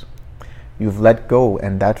arise. You've let go,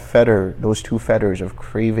 and that fetter, those two fetters of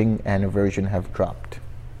craving and aversion have dropped.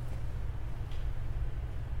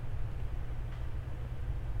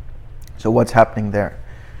 So what's happening there?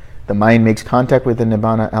 The mind makes contact with the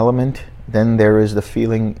Nibbana element, then there is the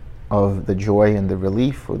feeling of the joy and the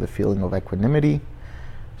relief, or the feeling of equanimity.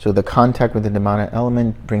 So the contact with the Nibbana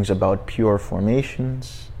element brings about pure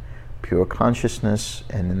formations, pure consciousness,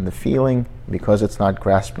 and in the feeling, because it's not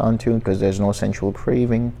grasped onto, because there's no sensual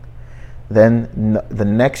craving, then the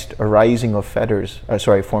next arising of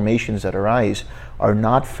formations that arise are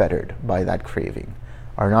not fettered by that craving,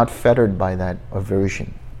 are not fettered by that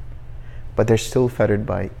aversion, but they're still fettered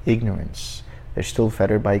by ignorance. They're still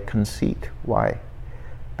fettered by conceit. Why?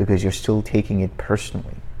 Because you're still taking it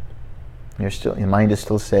personally. Your mind is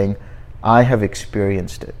still saying, I have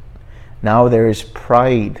experienced it. Now there is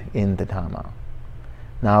pride in the Dhamma.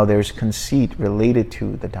 Now there's conceit related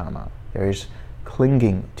to the Dhamma. There's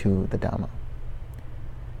clinging to the Dhamma.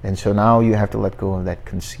 And so now you have to let go of that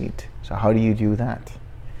conceit. So how do you do that?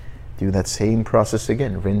 Do that same process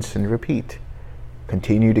again, rinse and repeat.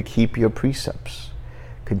 Continue to keep your precepts.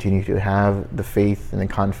 Continue to have the faith and the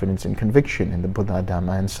confidence and conviction in the Buddha,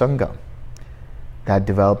 Dhamma, and Sangha. That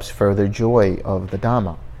develops further joy of the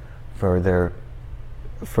Dhamma, further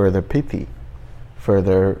piti,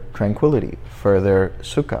 further tranquility, further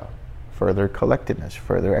sukha, further collectedness,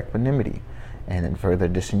 further equanimity, and then further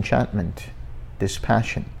disenchantment,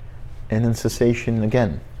 dispassion, and then cessation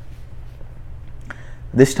again.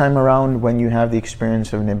 This time around, when you have the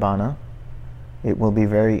experience of Nibbana, it will be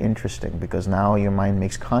very interesting, because now your mind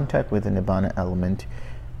makes contact with the Nibbana element,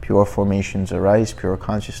 pure formations arise, pure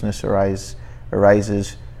consciousness arises,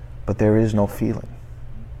 but there is no feeling.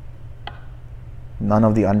 None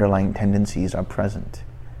of the underlying tendencies are present,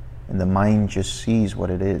 and the mind just sees what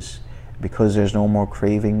it is. Because there's no more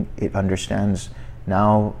craving, it understands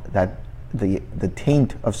now that the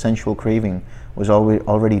taint of sensual craving was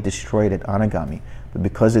already destroyed at Anagami. But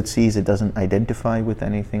because it sees it doesn't identify with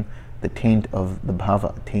anything, the taint of the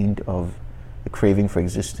bhava, taint of the craving for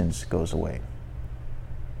existence goes away.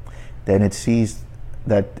 Then it sees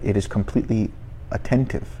that it is completely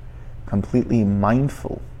attentive, completely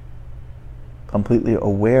mindful, completely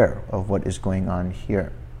aware of what is going on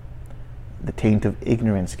here. The taint of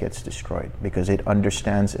ignorance gets destroyed, because it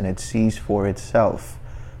understands and it sees for itself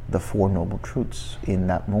the Four Noble Truths in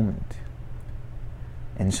that moment.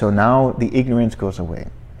 And so now the ignorance goes away.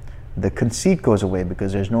 The conceit goes away,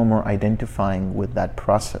 because there's no more identifying with that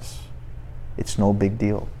process. It's no big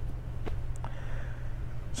deal.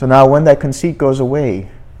 So now when that conceit goes away,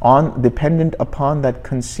 dependent upon that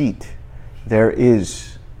conceit, there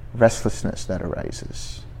is restlessness that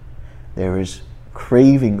arises. There is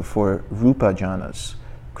craving for rupa jhanas,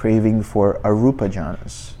 craving for arupa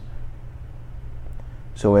jhanas.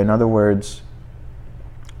 So in other words,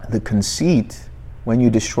 the conceit, when you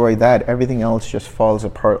destroy that, everything else just falls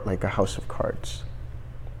apart like a house of cards.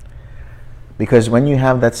 Because when you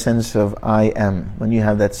have that sense of I am, when you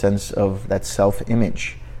have that sense of that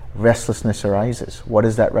self-image, restlessness arises. What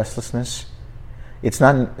is that restlessness? It's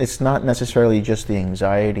not necessarily just the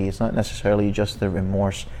anxiety, it's not necessarily just the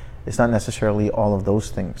remorse, it's not necessarily all of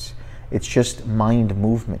those things. It's just mind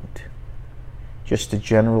movement, just a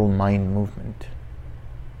general mind movement.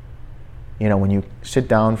 You know, when you sit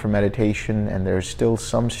down for meditation and there's still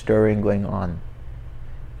some stirring going on,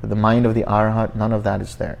 for the mind of the Arhat, none of that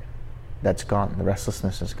is there. That's gone. The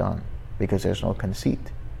restlessness is gone, because there's no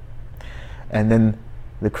conceit. And then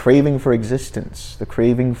the craving for existence, the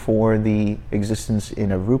craving for the existence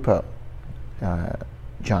in a rupa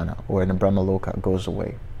jhana or in a brahmaloka goes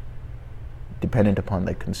away, dependent upon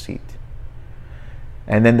that conceit.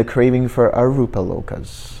 And then the craving for arupa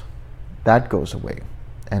lokas, that goes away.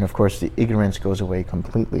 And of course the ignorance goes away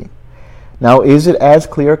completely. Now, is it as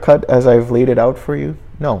clear-cut as I've laid it out for you?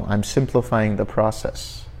 No, I'm simplifying the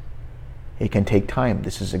process. It can take time.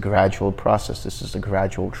 This is a gradual process. This is a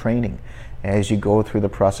gradual training. As you go through the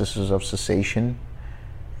processes of cessation,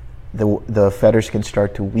 the fetters can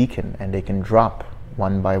start to weaken, and they can drop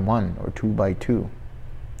one by one or two by two.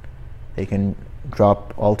 They can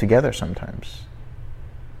drop altogether sometimes.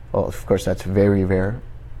 Well, of course, that's very rare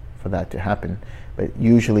for that to happen, but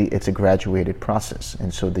usually it's a graduated process.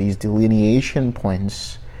 And so these delineation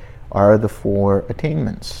points are the four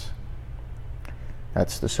attainments.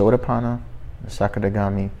 That's the Sotapanna, the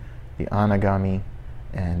Sakadagami, the Anagami,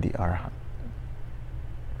 and the Arhat.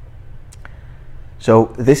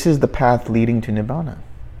 So this is the path leading to Nibbana.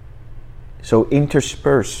 So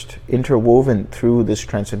interspersed, interwoven through this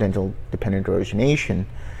transcendental dependent origination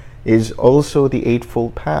is also the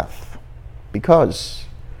Eightfold Path, because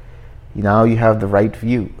now you have the right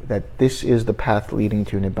view that this is the path leading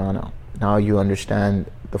to Nibbana. Now you understand,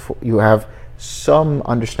 you have some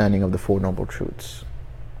understanding of the Four Noble Truths.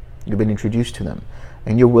 You've been introduced to them,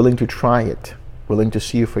 and you're willing to try it, willing to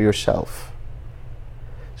see for yourself.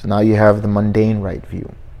 So now you have the mundane right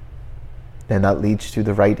view. Then that leads to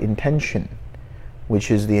the right intention, which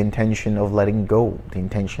is the intention of letting go, the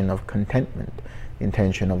intention of contentment, the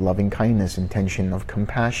intention of loving kindness, intention of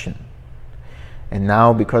compassion. And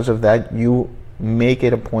now because of that, you make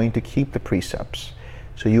it a point to keep the precepts.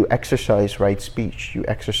 So you exercise right speech, you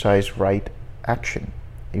exercise right action,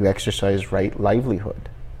 you exercise right livelihood.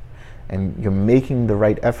 And you're making the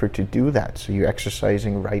right effort to do that. So you're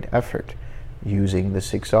exercising right effort using the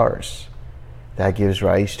 6 R's. That gives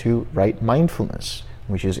rise to right mindfulness,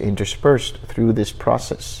 which is interspersed through this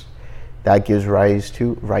process. That gives rise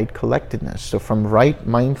to right collectedness. So from right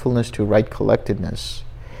mindfulness to right collectedness,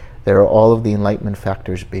 there are all of the enlightenment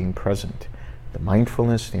factors being present. The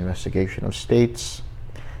mindfulness, the investigation of states,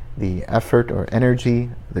 the effort or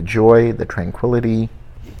energy, the joy, the tranquility,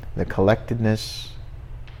 the collectedness,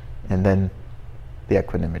 and then the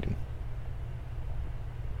equanimity.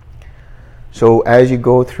 So as you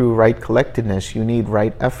go through right collectedness, you need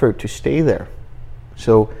right effort to stay there.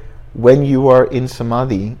 So when you are in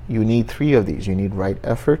samadhi, you need 3 of these. You need right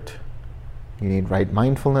effort, you need right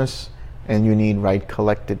mindfulness, and you need right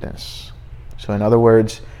collectedness. So in other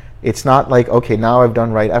words, it's not like, okay, now I've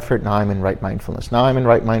done right effort, now I'm in right mindfulness. Now I'm in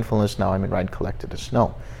right mindfulness, now I'm in right collectedness.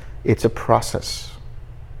 No, it's a process.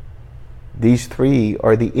 These 3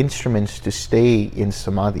 are the instruments to stay in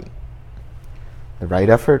samadhi. The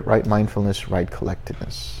right effort, right mindfulness, right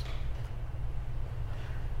collectedness.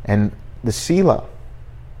 And the sila,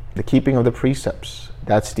 the keeping of the precepts,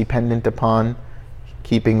 that's dependent upon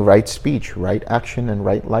keeping right speech, right action, and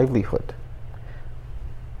right livelihood.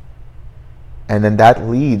 And then that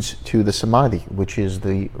leads to the samadhi, which is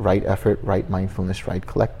the right effort, right mindfulness, right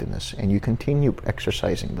collectedness. And you continue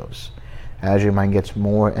exercising those as your mind gets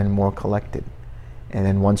more and more collected. And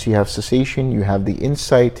then once you have cessation, you have the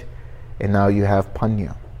insight, and now you have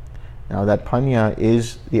panya. Now that panya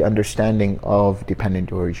is the understanding of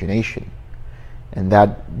dependent origination. And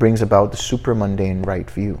that brings about the supramundane right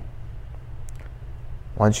view.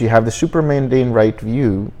 Once you have the supramundane right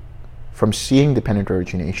view, from seeing dependent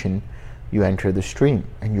origination, you enter the stream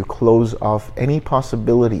and you close off any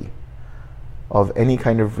possibility of any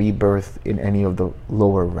kind of rebirth in any of the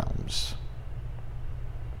lower realms.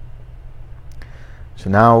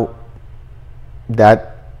 So now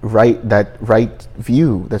that right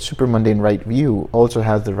view, that supramundane right view, also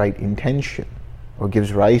has the right intention, or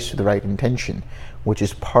gives rise to the right intention, which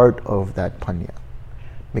is part of that panya,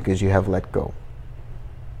 because you have let go.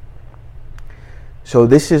 So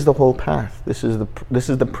this is the whole path. This is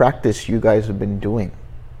the practice you guys have been doing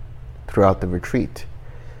throughout the retreat.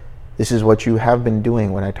 This is what you have been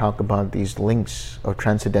doing when I talk about these links of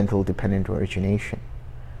transcendental dependent origination.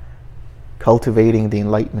 Cultivating the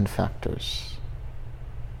enlightenment factors.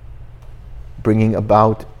 Bringing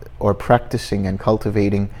about or practicing and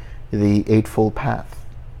cultivating the Eightfold Path.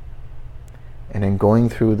 And then going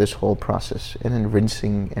through this whole process and then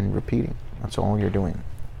rinsing and repeating. That's all you're doing.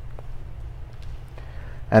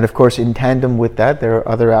 And of course, in tandem with that, there are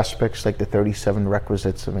other aspects like the 37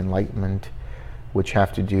 requisites of enlightenment, which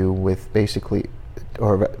have to do with basically,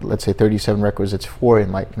 or let's say 37 requisites for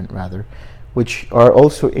enlightenment rather, which are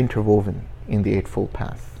also interwoven in the Eightfold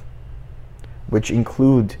Path, which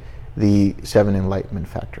include the 7 enlightenment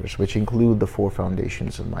factors, which include the 4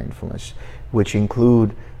 foundations of mindfulness, which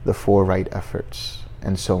include the 4 right efforts,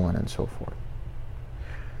 and so on and so forth.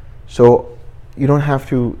 So you don't have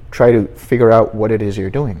to try to figure out what it is you're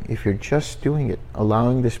doing. If you're just doing it,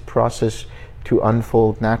 allowing this process to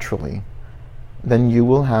unfold naturally, then you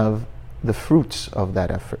will have the fruits of that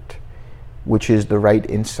effort, which is the right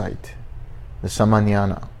insight, the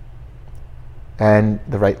samajnana, and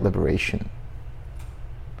the right liberation,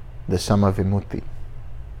 the samavimutti.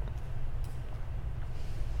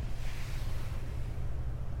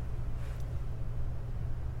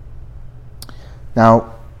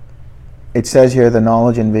 Now, it says here the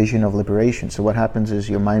knowledge and vision of liberation. So what happens is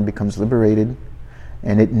your mind becomes liberated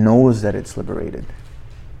and it knows that it's liberated.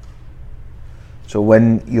 So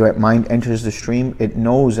when your mind enters the stream, it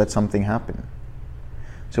knows that something happened.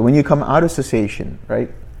 So when you come out of cessation, right,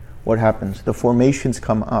 what happens? The formations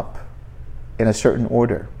come up in a certain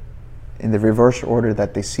order, in the reverse order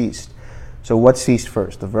that they ceased. So what ceased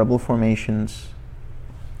first? The verbal formations,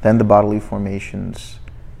 then the bodily formations,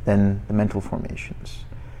 then the mental formations.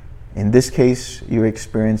 In this case, you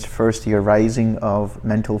experience first the arising of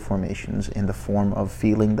mental formations in the form of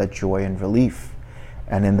feeling that joy and relief,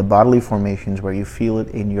 and in the bodily formations where you feel it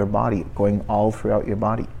in your body, going all throughout your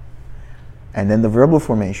body. And then the verbal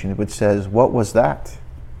formation, which says, what was that?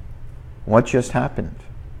 What just happened?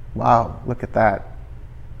 Wow, look at that.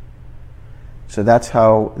 So that's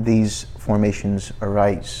how these formations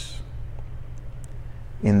arise,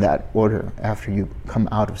 in that order, after you come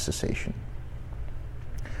out of cessation.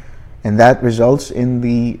 And that results in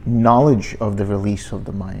the knowledge of the release of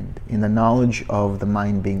the mind, in the knowledge of the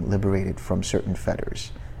mind being liberated from certain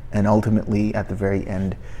fetters, and ultimately, at the very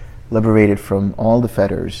end, liberated from all the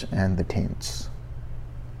fetters and the taints.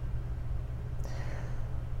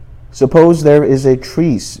 Suppose there is a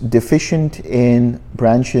tree deficient in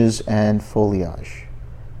branches and foliage.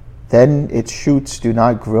 Then its shoots do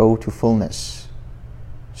not grow to fullness.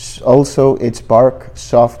 Also its bark,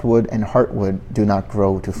 softwood, and heartwood do not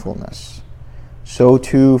grow to fullness. So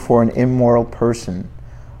too for an immoral person,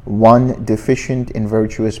 one deficient in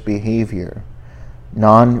virtuous behavior,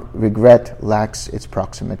 non-regret lacks its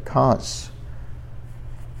proximate cause.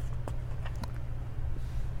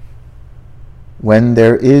 When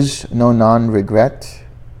there is no non-regret,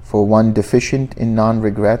 for one deficient in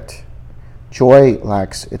non-regret, joy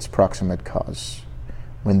lacks its proximate cause.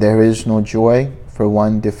 When there is no joy, for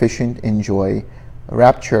one deficient in joy,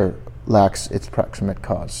 rapture lacks its proximate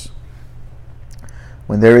cause.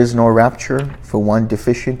 When there is no rapture, for one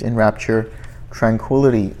deficient in rapture,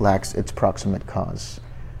 tranquility lacks its proximate cause.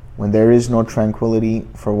 When there is no tranquility,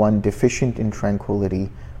 for one deficient in tranquility,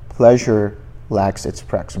 pleasure lacks its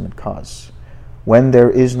proximate cause. When there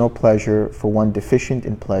is no pleasure, for one deficient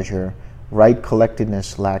in pleasure, right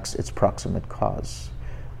collectedness lacks its proximate cause.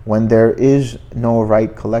 When there is no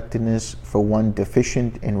right collectedness, for one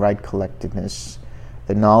deficient in right collectedness,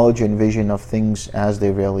 the knowledge and vision of things as they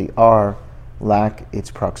really are lack its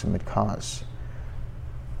proximate cause.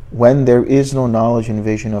 When there is no knowledge and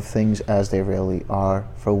vision of things as they really are,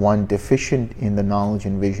 for one deficient in the knowledge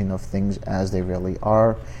and vision of things as they really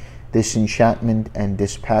are, disenchantment and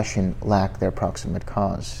dispassion lack their proximate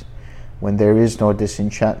cause. When there is no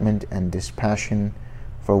disenchantment and dispassion,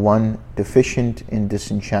 for one deficient in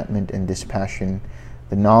disenchantment and dispassion,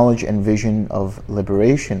 the knowledge and vision of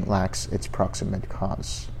liberation lacks its proximate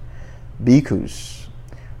cause. Bhikkhus,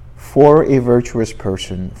 for a virtuous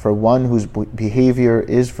person, for one whose behavior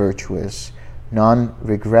is virtuous,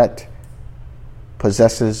 non-regret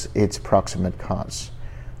possesses its proximate cause.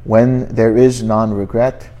 When there is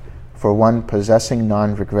non-regret, for one possessing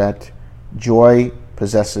non-regret, joy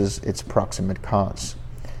possesses its proximate cause.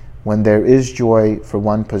 When there is joy, for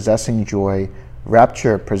one possessing joy,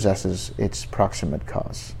 rapture possesses its proximate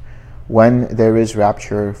cause. When there is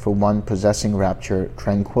rapture, for one possessing rapture,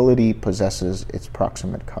 tranquility possesses its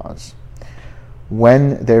proximate cause.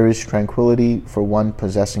 When there is tranquility, for one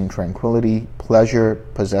possessing tranquility, pleasure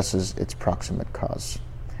possesses its proximate cause.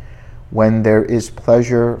 When there is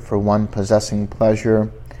pleasure, for one possessing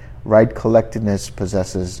pleasure, right collectedness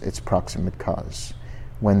possesses its proximate cause.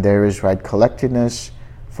 When there is right collectedness,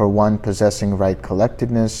 for one possessing right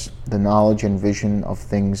collectedness, the knowledge and vision of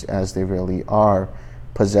things as they really are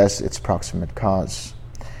possess its proximate cause.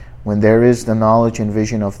 When there is the knowledge and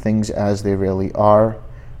vision of things as they really are,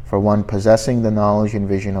 for one possessing the knowledge and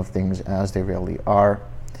vision of things as they really are,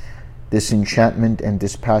 disenchantment and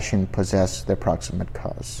dispassion possess their proximate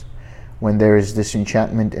cause. When there is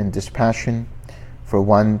disenchantment and dispassion, for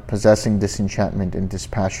one possessing disenchantment and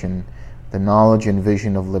dispassion, the knowledge and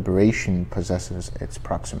vision of liberation possesses its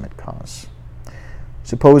proximate cause.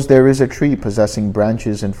 Suppose there is a tree possessing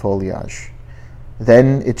branches and foliage.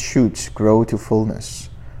 Then its shoots grow to fullness.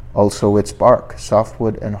 Also its bark,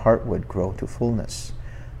 softwood, and heartwood grow to fullness.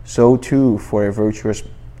 So too for a virtuous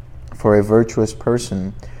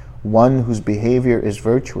person, one whose behavior is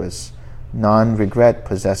virtuous, non-regret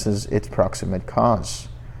possesses its proximate cause.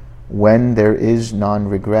 When there is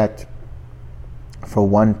non-regret, for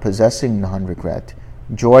one possessing non-regret,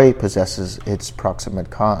 joy possesses its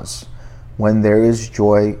proximate cause. When there is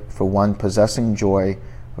joy, for one possessing joy,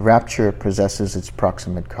 rapture possesses its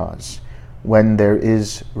proximate cause. When there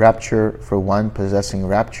is rapture, for one possessing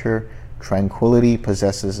rapture, tranquility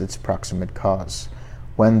possesses its proximate cause.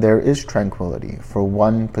 When there is tranquility, for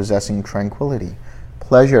one possessing tranquility,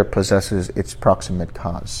 pleasure possesses its proximate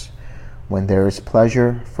cause. When there is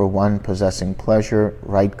pleasure, for one possessing pleasure,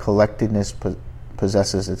 right collectedness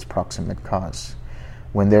possesses its proximate cause.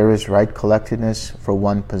 When there is right collectedness, for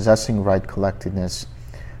one possessing right collectedness,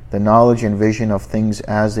 the knowledge and vision of things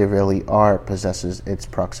as they really are possesses its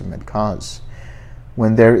proximate cause.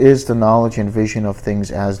 When there is the knowledge and vision of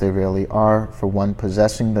things as they really are, for one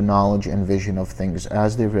possessing the knowledge and vision of things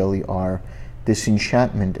as they really are,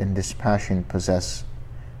 disenchantment and dispassion possess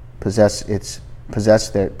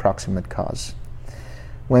their proximate cause.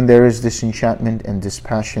 When there is disenchantment and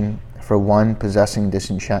dispassion, for one possessing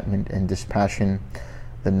disenchantment and dispassion,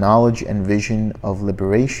 the knowledge and vision of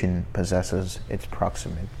liberation possesses its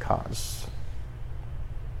proximate cause.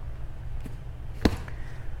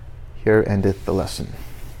 Here endeth the lesson.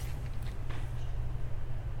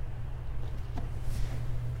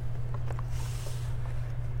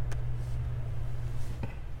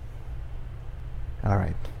 All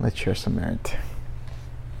right, let's share some merit.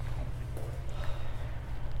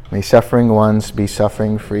 May suffering ones be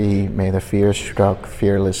suffering free, may the fear struck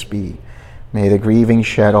fearless be, may the grieving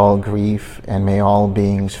shed all grief, and may all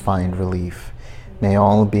beings find relief. May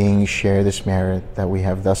all beings share this merit that we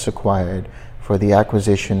have thus acquired for the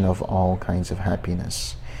acquisition of all kinds of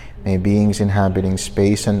happiness. May beings inhabiting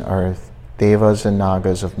space and earth, devas and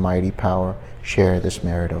nagas of mighty power, share this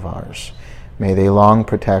merit of ours. May they long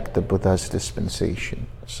protect the Buddha's dispensation.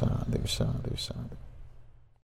 Sadhu, sadhu, sadhu.